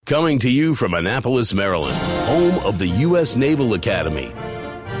Coming to you from Annapolis, Maryland, home of the U.S. Naval Academy,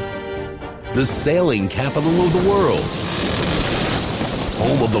 the sailing capital of the world,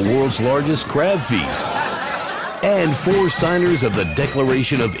 home of the world's largest crab feast, and 4 signers of the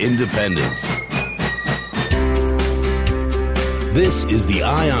Declaration of Independence. This is the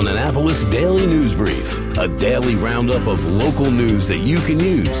Eye on Annapolis Daily News Brief, a daily roundup of local news that you can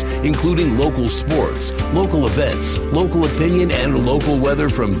use, including local sports, local events, local opinion, and local weather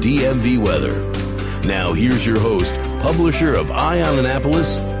from DMV Weather. Now here's your host, publisher of Eye on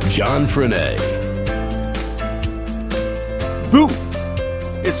Annapolis, John Frenaye. Boo!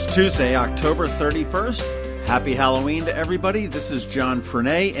 It's Tuesday, October 31st. Happy Halloween to everybody. This is John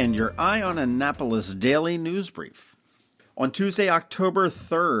Frenaye and your Eye on Annapolis Daily News Brief. On Tuesday, October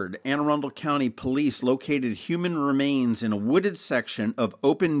 3rd, Anne Arundel County Police located human remains in a wooded section of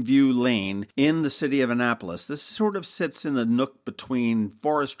Open View Lane in the city of Annapolis. This sort of sits in the nook between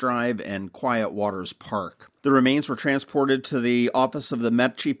Forest Drive and Quiet Waters Park. The remains were transported to the office of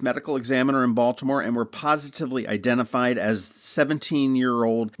the Chief Medical Examiner in Baltimore and were positively identified as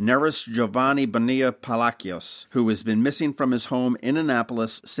 17-year-old Neris Giovanni Bonilla Palacios, who has been missing from his home in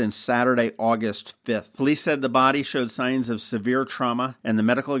Annapolis since Saturday, August 5th. Police said the body showed signs of severe trauma, and the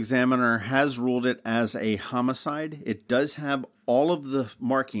medical examiner has ruled it as a homicide. It does have all of the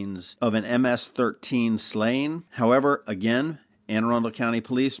markings of an MS-13 slaying. However, again, Anne Arundel County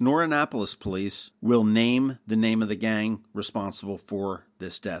Police nor Annapolis Police will name the name of the gang responsible for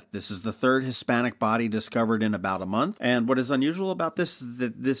this death. This is the third Hispanic body discovered in about a month. And what is unusual about this is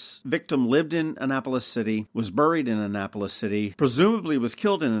that this victim lived in Annapolis City, was buried in Annapolis City, presumably was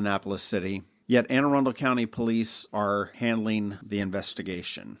killed in Annapolis City, yet Anne Arundel County Police are handling the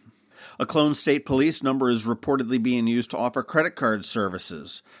investigation. A clone state police number is reportedly being used to offer credit card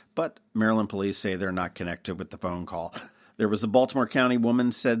services, but Maryland police say they're not connected with the phone call. There was a Baltimore County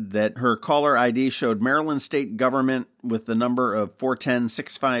woman said that her caller ID showed Maryland state government with the number of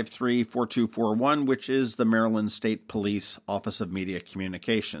 410-653-4241, which is the Maryland State Police Office of Media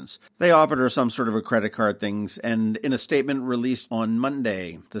Communications. They offered her some sort of a credit card things, and in a statement released on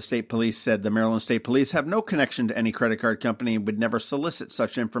Monday, the state police said the Maryland State Police have no connection to any credit card company and would never solicit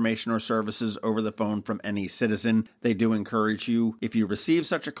such information or services over the phone from any citizen. They do encourage you, if you receive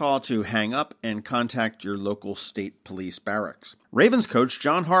such a call, to hang up and contact your local state police barracks. Ravens coach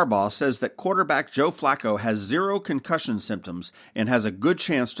John Harbaugh says that quarterback Joe Flacco has 0 concussion symptoms and has a good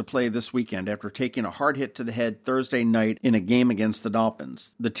chance to play this weekend after taking a hard hit to the head Thursday night in a game against the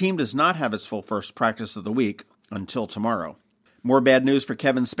Dolphins. The team does not have its full first practice of the week until tomorrow. More bad news for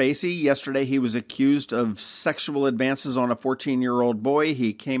Kevin Spacey. Yesterday, he was accused of sexual advances on a 14-year-old boy.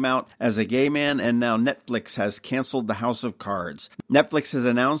 He came out as a gay man, and now Netflix has canceled The House of Cards. Netflix has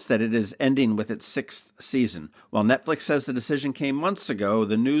announced that it is ending with its 6th season. While Netflix says the decision came months ago,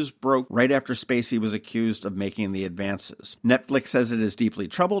 the news broke right after Spacey was accused of making the advances. Netflix says it is deeply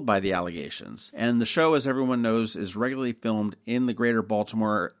troubled by the allegations, and the show, as everyone knows, is regularly filmed in the greater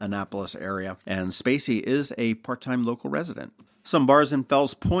Baltimore, Annapolis area, and Spacey is a part-time local resident. Some bars in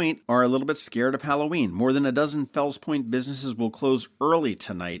Fells Point are a little bit scared of Halloween. More than a dozen Fells Point businesses will close early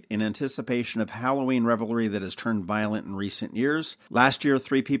tonight in anticipation of Halloween revelry that has turned violent in recent years. Last year,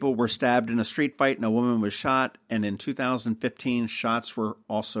 3 people were stabbed in a street fight and a woman was shot, and in 2015, shots were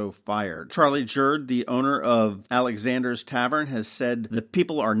also fired. Charlie Jerd, the owner of Alexander's Tavern, has said the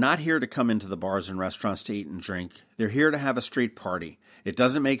people are not here to come into the bars and restaurants to eat and drink. They're here to have a street party. It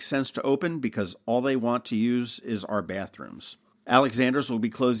doesn't make sense to open because all they want to use is our bathrooms. Alexander's will be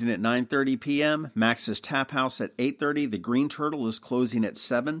closing at 9:30 p.m., Max's Tap House at 8:30, the Green Turtle is closing at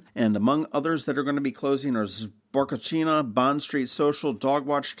 7, and among others that are going to be closing are Barcachina, Bond Street Social,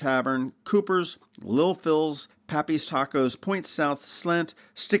 Dogwatch Tavern, Cooper's, Lil Phil's, Pappy's Tacos, Point South, Slant,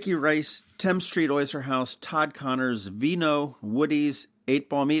 Sticky Rice, Thames Street Oyster House, Todd Connors, Vino, Woody's,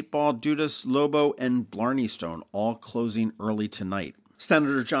 8-Ball Meatball, Dudas, Lobo, and Blarney Stone, all closing early tonight.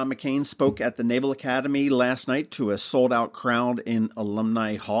 Senator John McCain spoke at the Naval Academy last night to a sold-out crowd in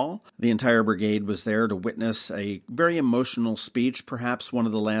Alumni Hall. The entire brigade was there to witness a very emotional speech, perhaps one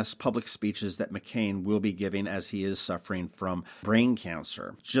of the last public speeches that McCain will be giving as he is suffering from brain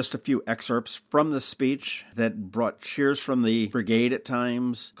cancer. Just a few excerpts from the speech that brought cheers from the brigade at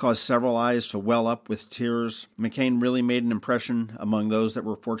times, caused several eyes to well up with tears. McCain really made an impression among those that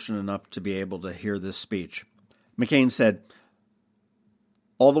were fortunate enough to be able to hear this speech. McCain said,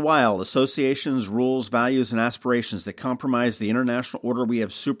 "All the while, associations, rules, values, and aspirations that compromise the international order we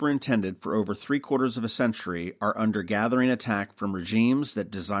have superintended for over 3/4 of a century are under gathering attack from regimes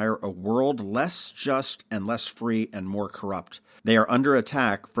that desire a world less just and less free and more corrupt. They are under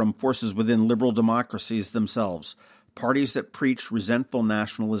attack from forces within liberal democracies themselves. parties that preach resentful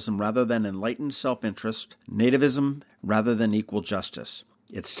nationalism rather than enlightened self-interest, nativism rather than equal justice.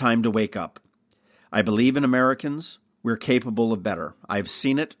 It's time to wake up. I believe in Americans. We're capable of better. I've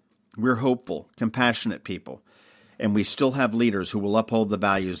seen it. We're hopeful, compassionate people. And we still have leaders who will uphold the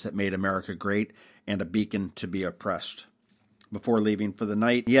values that made America great and a beacon to be oppressed. Before leaving for the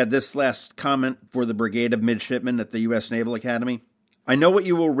night, he had this last comment for the Brigade of Midshipmen at the U.S. Naval Academy. I know what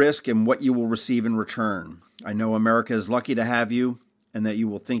you will risk and what you will receive in return. I know America is lucky to have you and that you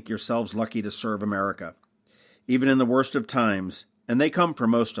will think yourselves lucky to serve America. Even in the worst of times, and they come for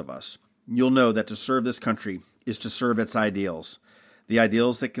most of us, you'll know that to serve this country is to serve its ideals, the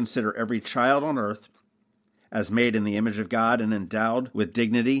ideals that consider every child on earth as made in the image of God and endowed with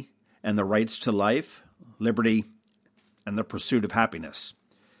dignity and the rights to life, liberty, and the pursuit of happiness.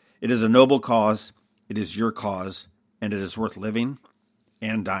 It is a noble cause, it is your cause, and it is worth living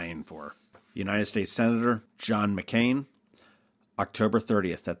and dying for. United States Senator John McCain, October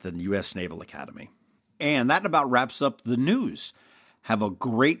 30th at the U.S. Naval Academy. And that about wraps up the news. Have a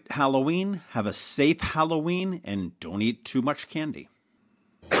great Halloween, have a safe Halloween, and don't eat too much candy.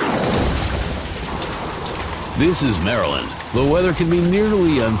 This is Maryland. The weather can be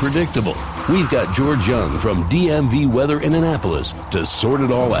nearly unpredictable. We've got George Young from DMV Weather in Annapolis to sort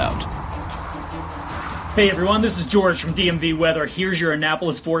it all out. Hey everyone, this is George from DMV Weather. Here's your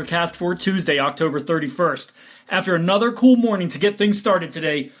Annapolis forecast for Tuesday, October 31st. After another cool morning to get things started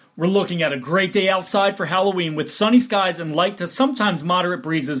today, we're looking at a great day outside for Halloween with sunny skies and light to sometimes moderate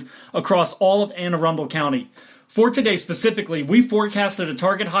breezes across all of Anne Arundel County. For today specifically, we forecasted a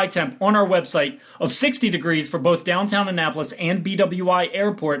target high temp on our website of 60 degrees for both downtown Annapolis and BWI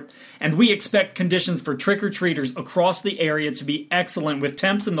Airport, and we expect conditions for trick-or-treaters across the area to be excellent with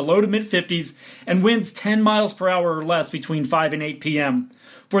temps in the low to mid-50s and winds 10 miles per hour or less between 5 and 8 p.m.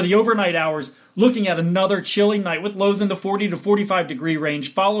 For the overnight hours, looking at another chilly night with lows in the 40 to 45 degree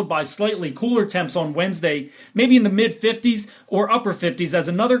range, followed by slightly cooler temps on Wednesday, maybe in the mid-50s or upper 50s as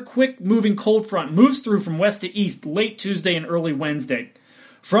another quick-moving cold front moves through from west to east late Tuesday and early Wednesday.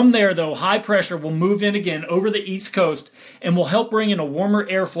 From there, though, high pressure will move in again over the East Coast and will help bring in a warmer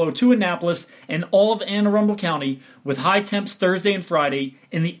airflow to Annapolis and all of Anne Arundel County with high temps Thursday and Friday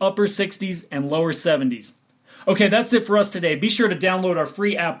in the upper 60s and lower 70s. Okay, that's it for us today. Be sure to download our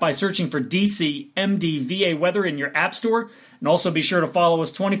free app by searching for DC MD VA Weather in your app store. And also be sure to follow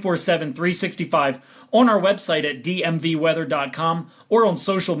us 24/7, 365 on our website at dmvweather.com or on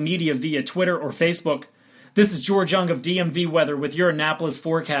social media via Twitter or Facebook. This is George Young of DMV Weather with your Annapolis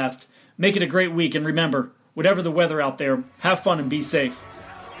forecast. Make it a great week, and remember, whatever the weather out there, have fun and be safe.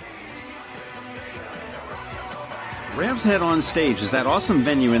 Ram's Head on Stage is that awesome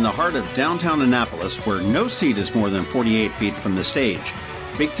venue in the heart of downtown Annapolis where no seat is more than 48 feet from the stage.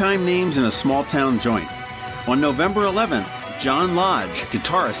 Big-time names in a small-town joint. On November 11th, John Lodge,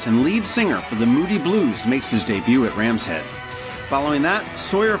 guitarist and lead singer for the Moody Blues, makes his debut at Ram's Head. Following that,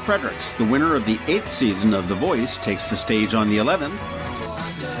 Sawyer Fredericks, the winner of the 8th season of The Voice, takes the stage on the 11th.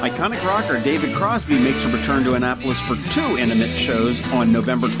 Iconic rocker David Crosby makes a return to Annapolis for 2 intimate shows on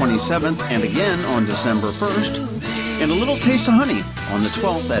November 27th and again on December 1st. And a little taste of honey on the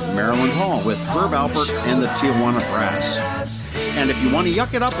 12th at Maryland Hall with Herb Alpert and the Tijuana Brass. And if you want to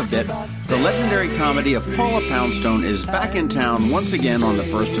yuck it up a bit, the legendary comedy of Paula Poundstone is back in town once again on the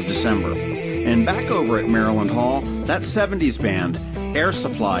 1st of December. And back over at Maryland Hall, that 70s band, Air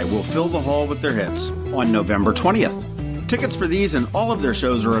Supply, will fill the hall with their hits on November 20th. Tickets for these and all of their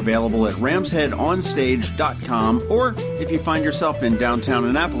shows are available at ramsheadonstage.com, or if you find yourself in downtown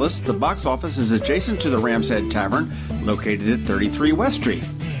Annapolis, the box office is adjacent to the Ram's Head Tavern, located at 33 West Street.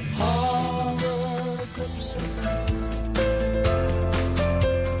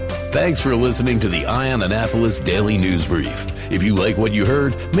 Thanks for listening to the Eye on Annapolis Daily News Brief. If you like what you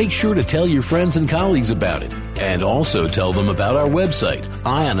heard, make sure to tell your friends and colleagues about it. And also tell them about our website,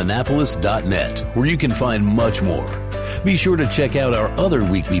 eyeonannapolis.net, where you can find much more. Be sure to check out our other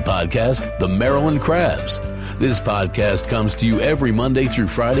weekly podcast, The Maryland Crabs. This podcast comes to you every Monday through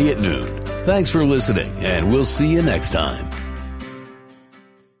Friday at noon. Thanks for listening, and we'll see you next time.